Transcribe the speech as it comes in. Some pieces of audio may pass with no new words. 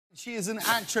She is an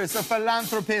actress, a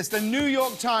philanthropist, a New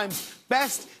York Times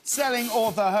best-selling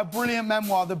author. Her brilliant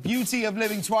memoir, The Beauty of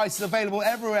Living Twice, is available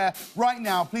everywhere right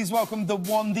now. Please welcome the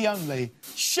one, the only,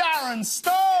 Sharon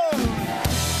Stone!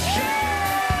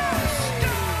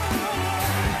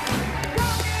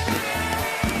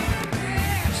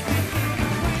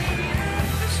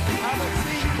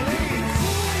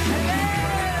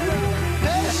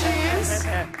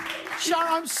 Sharon,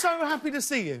 I'm so happy to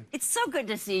see you. It's so good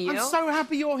to see you. I'm so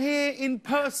happy you're here in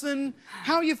person.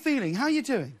 How are you feeling? How are you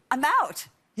doing? I'm out.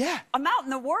 Yeah. I'm out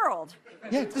in the world.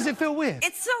 Yeah, does it feel weird?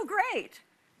 It's so great.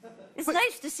 It's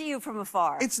nice to see you from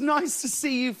afar. It's nice to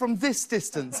see you from this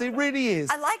distance. It really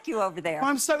is. I like you over there.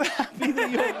 I'm so happy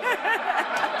that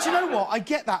you're... Do you know what? I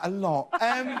get that a lot.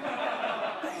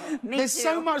 Me There's too.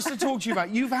 so much to talk to you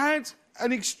about. You've had...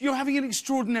 You're having an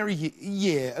extraordinary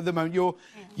year at the moment.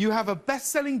 You have a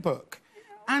best-selling book,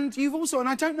 and you've also, and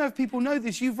I don't know if people know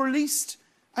this, you've released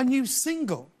a new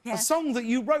single, a song that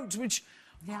you wrote, which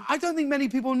I don't think many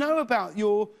people know about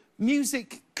your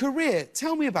music career.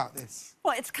 Tell me about this.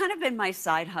 Well, it's kind of been my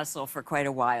side hustle for quite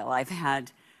a while. I've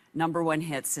had #1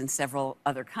 hits in several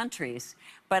other countries,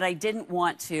 but I didn't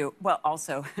want to... Well,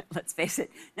 also, let's face it,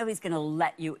 nobody's going to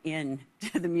let you in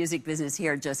to the music business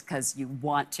here just because you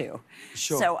want to.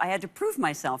 Sure. So I had to prove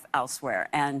myself elsewhere,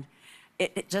 and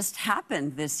it just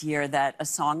happened this year that a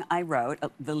song I wrote,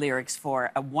 the lyrics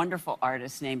for a wonderful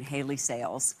artist named Haley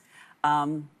Sales,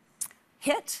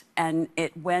 hit, and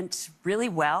it went really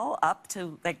well, up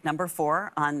to, like, #4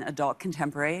 on adult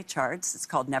contemporary charts. It's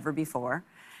called Never Before.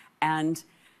 And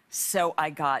so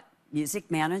I got music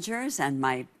managers, and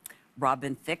my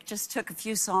Robin Thicke just took a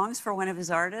few songs for one of his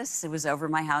artists. It was over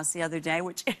my house the other day,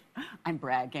 which I'm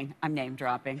bragging. I'm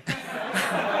name-dropping.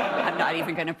 I'm not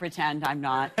even going to pretend I'm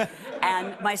not.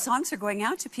 And my songs are going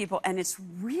out to people, and it's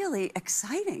really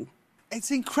exciting.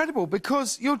 It's incredible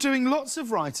because you're doing lots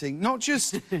of writing, not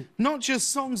just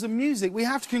songs and music. We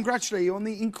have to congratulate you on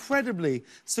the incredibly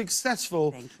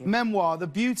successful memoir, The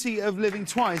Beauty of Living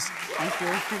Twice. Thank you.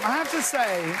 I have to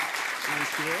say, thank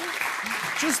you.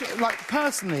 Just like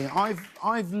personally,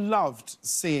 I've loved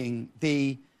seeing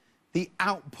the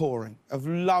outpouring of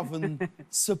love and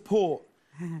support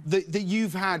that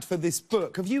you've had for this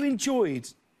book. Have you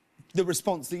enjoyed the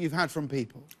response that you've had from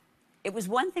people? It was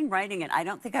one thing writing it. I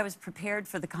don't think I was prepared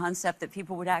for the concept that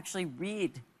people would actually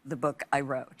read the book I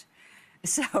wrote.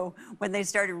 So when they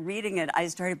started reading it, I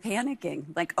started panicking.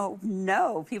 Like, oh,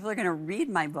 no, people are going to read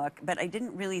my book. But I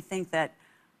didn't really think that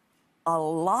a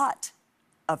lot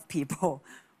of people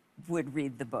would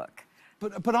read the book.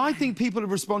 But I think people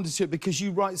have responded to it because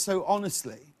you write so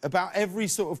honestly about every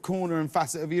sort of corner and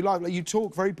facet of your life. Like, you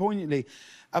talk very poignantly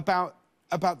about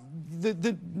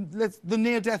the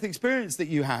near-death experience that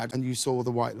you had, and you saw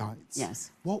the white lights.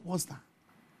 Yes. What was that?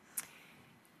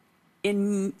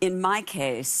 In my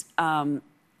case, I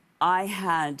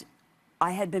had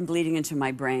been bleeding into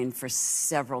my brain for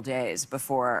several days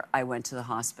before I went to the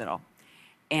hospital,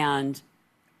 and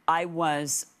I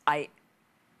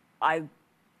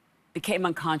became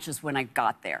unconscious when I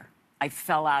got there. I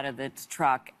fell out of the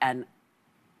truck and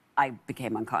I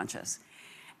became unconscious.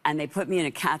 And they put me in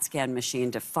a CAT scan machine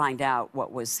to find out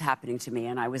what was happening to me,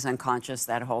 and I was unconscious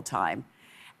that whole time.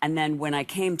 And then when I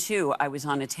came to, I was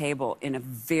on a table in a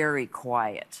very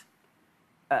quiet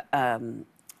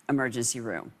emergency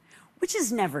room, which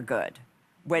is never good.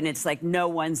 When it's like no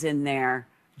one's in there,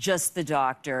 just the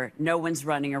doctor, no one's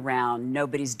running around,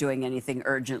 nobody's doing anything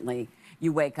urgently.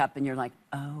 You wake up and you're like,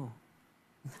 oh.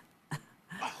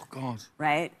 Oh, God.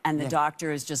 Right? And the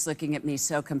doctor is just looking at me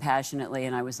so compassionately,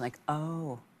 and I was like,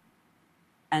 oh.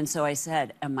 And so I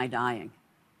said, am I dying?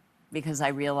 Because I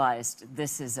realized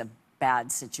this is a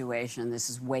bad situation. This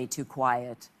is way too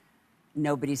quiet.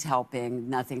 Nobody's helping.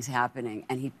 Nothing's happening.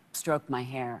 And he stroked my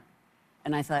hair.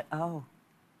 And I thought, oh,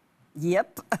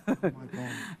 yep. Oh, my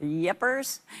God.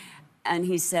 Yippers. And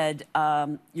he said,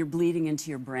 you're bleeding into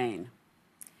your brain.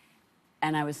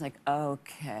 And I was like,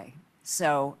 okay.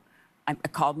 So I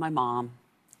called my mom,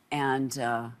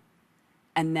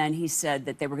 and then he said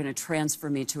that they were going to transfer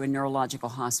me to a neurological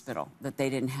hospital, that they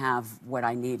didn't have what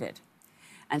I needed.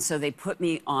 And so they put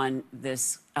me on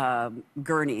this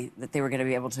gurney that they were going to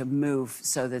be able to move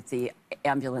so that the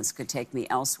ambulance could take me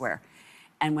elsewhere.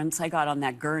 And once I got on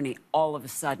that gurney, all of a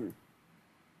sudden,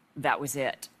 that was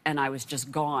it. And I was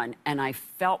just gone. And I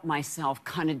felt myself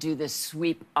kind of do this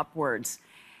sweep upwards.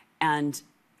 And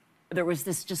there was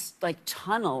this just like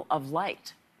tunnel of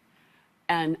light.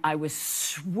 And I was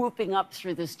swooping up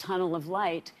through this tunnel of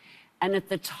light. And at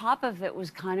the top of it was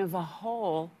kind of a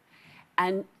hole.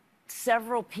 And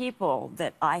several people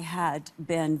that I had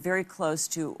been very close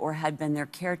to or had been their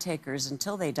caretakers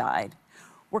until they died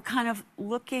were kind of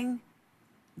looking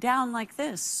down like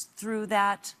this through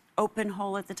that open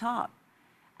hole at the top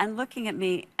and looking at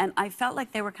me, and I felt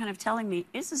like they were kind of telling me,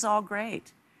 this is all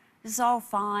great. This is all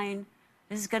fine.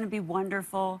 This is going to be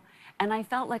wonderful. And I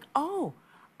felt like, oh,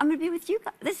 I'm going to be with you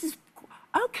guys. This is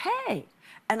okay.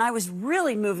 And I was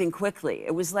really moving quickly.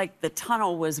 It was like the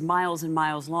tunnel was miles and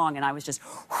miles long, and I was just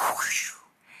whoosh.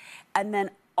 And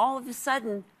then all of a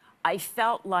sudden, I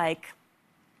felt like,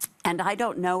 and I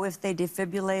don't know if they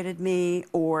defibrillated me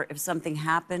or if something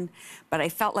happened, but I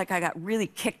felt like I got really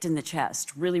kicked in the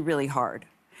chest, really, really hard.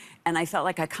 And I felt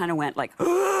like I kind of went like,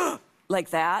 like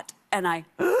that, and I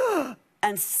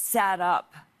and sat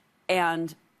up,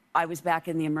 and I was back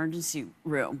in the emergency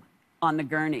room on the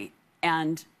gurney,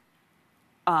 and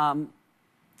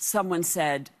someone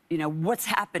said, you know, what's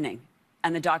happening?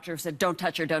 And the doctor said, don't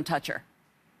touch her, don't touch her.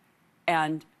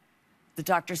 And the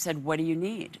doctor said, what do you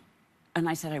need? And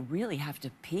I said, I really have to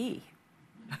pee.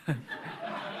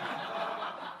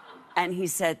 And he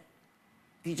said,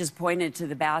 he just pointed to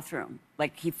the bathroom,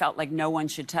 like he felt like no one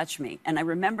should touch me. And I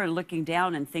remember looking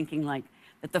down and thinking like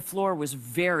that the floor was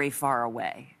very far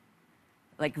away,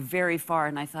 like very far.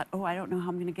 And I thought, oh, I don't know how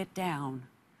I'm gonna get down.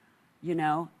 You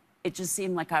know, it just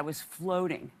seemed like I was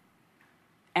floating.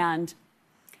 And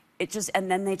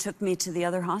and then they took me to the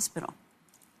other hospital.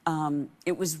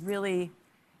 It was very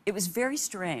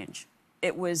strange.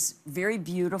 It was very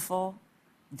beautiful,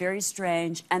 very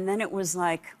strange. And then it was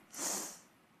like,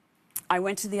 I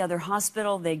went to the other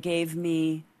hospital. They gave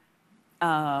me,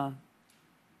 a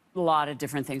lot of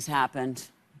different things happened,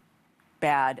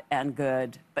 bad and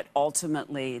good. But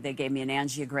ultimately, they gave me an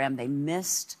angiogram. They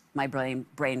missed my brain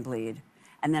bleed.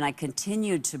 And then I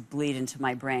continued to bleed into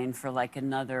my brain for like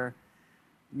another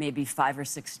maybe 5 or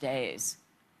 6 days.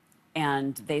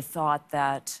 And they thought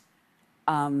that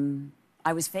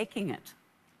I was faking it.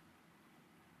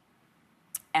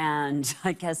 And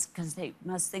I guess because they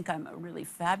must think I'm a really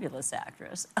fabulous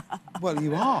actress. Well,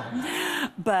 you are.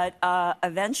 But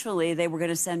eventually, they were going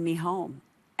to send me home.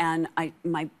 And I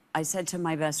said to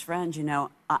my best friend, you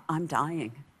know, I'm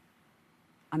dying.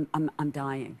 I'm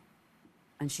dying.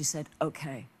 And she said,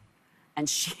 okay. And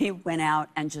she went out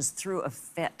and just threw a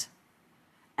fit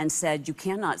and said, you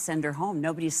cannot send her home.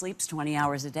 Nobody sleeps 20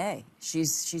 hours a day.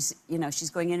 She's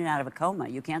going in and out of a coma.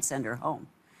 You can't send her home.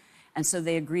 And so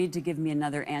they agreed to give me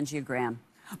another angiogram.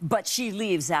 But she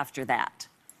leaves after that.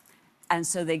 And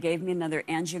so they gave me another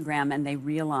angiogram, and they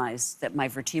realized that my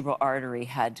vertebral artery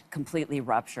had completely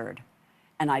ruptured,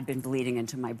 and I'd been bleeding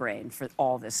into my brain for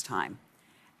all this time.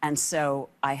 And so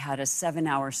I had a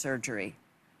 7-hour surgery,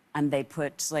 and they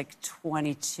put like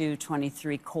 22,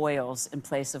 23 coils in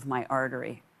place of my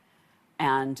artery.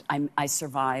 And I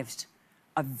survived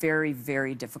a very,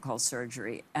 very difficult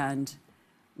surgery. And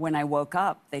when I woke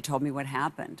up, they told me what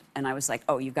happened. And I was like,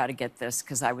 oh, you got to get this,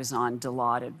 because I was on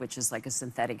Dilaudid, which is like a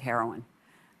synthetic heroin.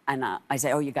 And I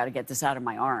said, oh, you got to get this out of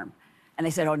my arm. And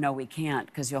they said, oh, no, we can't,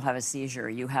 because you'll have a seizure.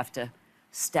 You have to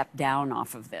step down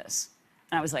off of this.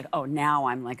 And I was like, oh, now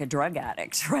I'm like a drug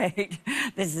addict, right?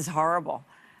 This is horrible.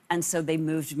 And so they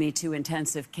moved me to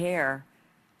intensive care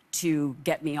to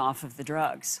get me off of the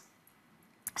drugs.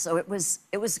 So it was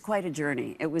quite a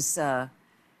journey. It was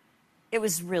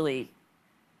really,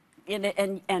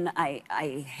 and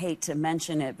I hate to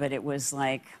mention it, but it was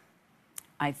like,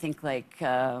 I think like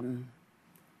 10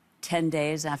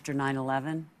 days after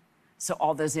 9/11. So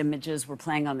all those images were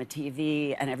playing on the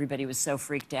TV, and everybody was so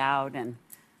freaked out, and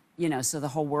you know, so the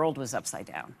whole world was upside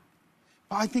down.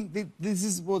 But I think this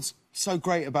is what's so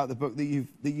great about the book that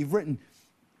you've written.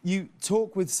 You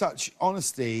talk with such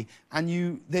honesty,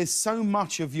 and there's so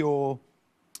much of your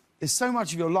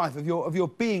life, of your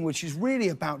being, which is really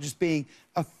about just being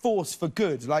a force for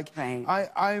good. Like, right.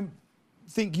 I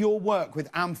think your work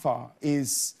with amfAR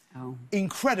is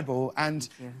incredible and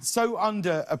so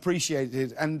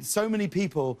underappreciated, and so many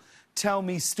people tell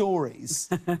me stories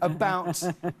about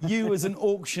you as an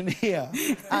auctioneer.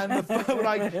 And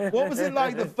like, what was it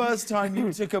like the first time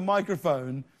you took a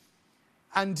microphone?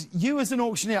 And you as an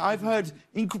auctioneer, I've heard,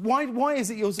 why is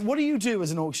it what do you do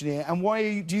as an auctioneer, and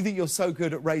why do you think you're so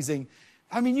good at raising?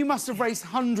 I mean, you must have raised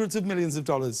hundreds of millions of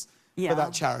dollars for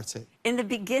that charity. In the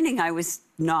beginning, I was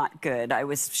not good. I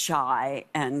was shy,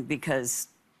 and because,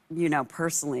 you know,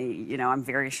 personally, you know, I'm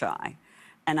very shy.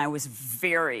 And I was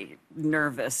very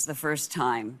nervous the first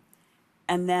time.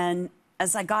 And then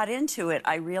as I got into it,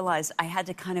 I realized I had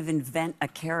to kind of invent a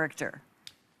character.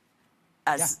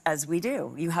 As we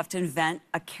do. You have to invent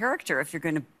a character if you're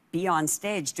going to be on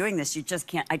stage doing this. You just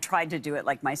can't. I tried to do it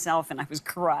like myself, and I was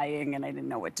crying, and I didn't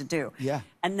know what to do. Yeah.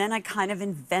 And then I kind of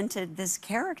invented this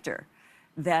character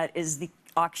that is the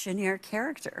auctioneer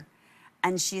character.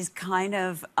 And she's kind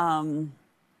of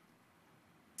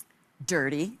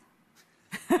dirty.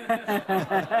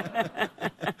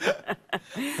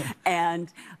 And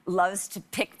loves to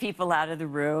pick people out of the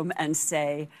room and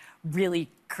say really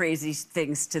crazy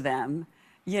things to them.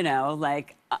 You know,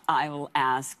 like I will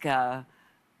ask, I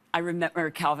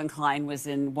remember Calvin Klein was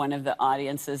in one of the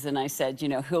audiences, and I said, you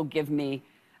know, he'll give me,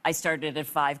 I started at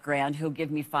 $5,000, he'll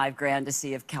give me $5,000 to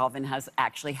see if Calvin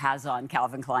actually has on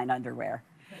Calvin Klein underwear.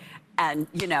 And,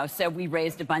 you know, so we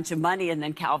raised a bunch of money, and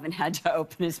then Calvin had to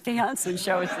open his pants and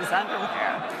show us his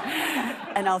underwear.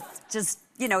 And I'll just,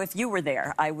 you know, if you were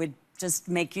there, I would just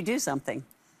make you do something.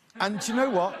 And do you know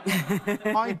what?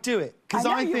 I'd do it. Because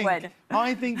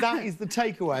I think that is the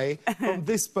takeaway from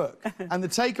this book. And the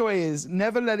takeaway is,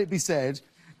 never let it be said,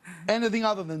 anything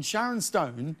other than Sharon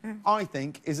Stone, I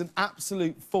think, is an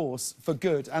absolute force for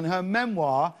good. And her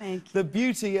memoir, The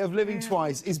Beauty of Living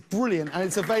Twice, is brilliant, and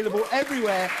it's available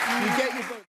everywhere you get your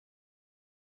book.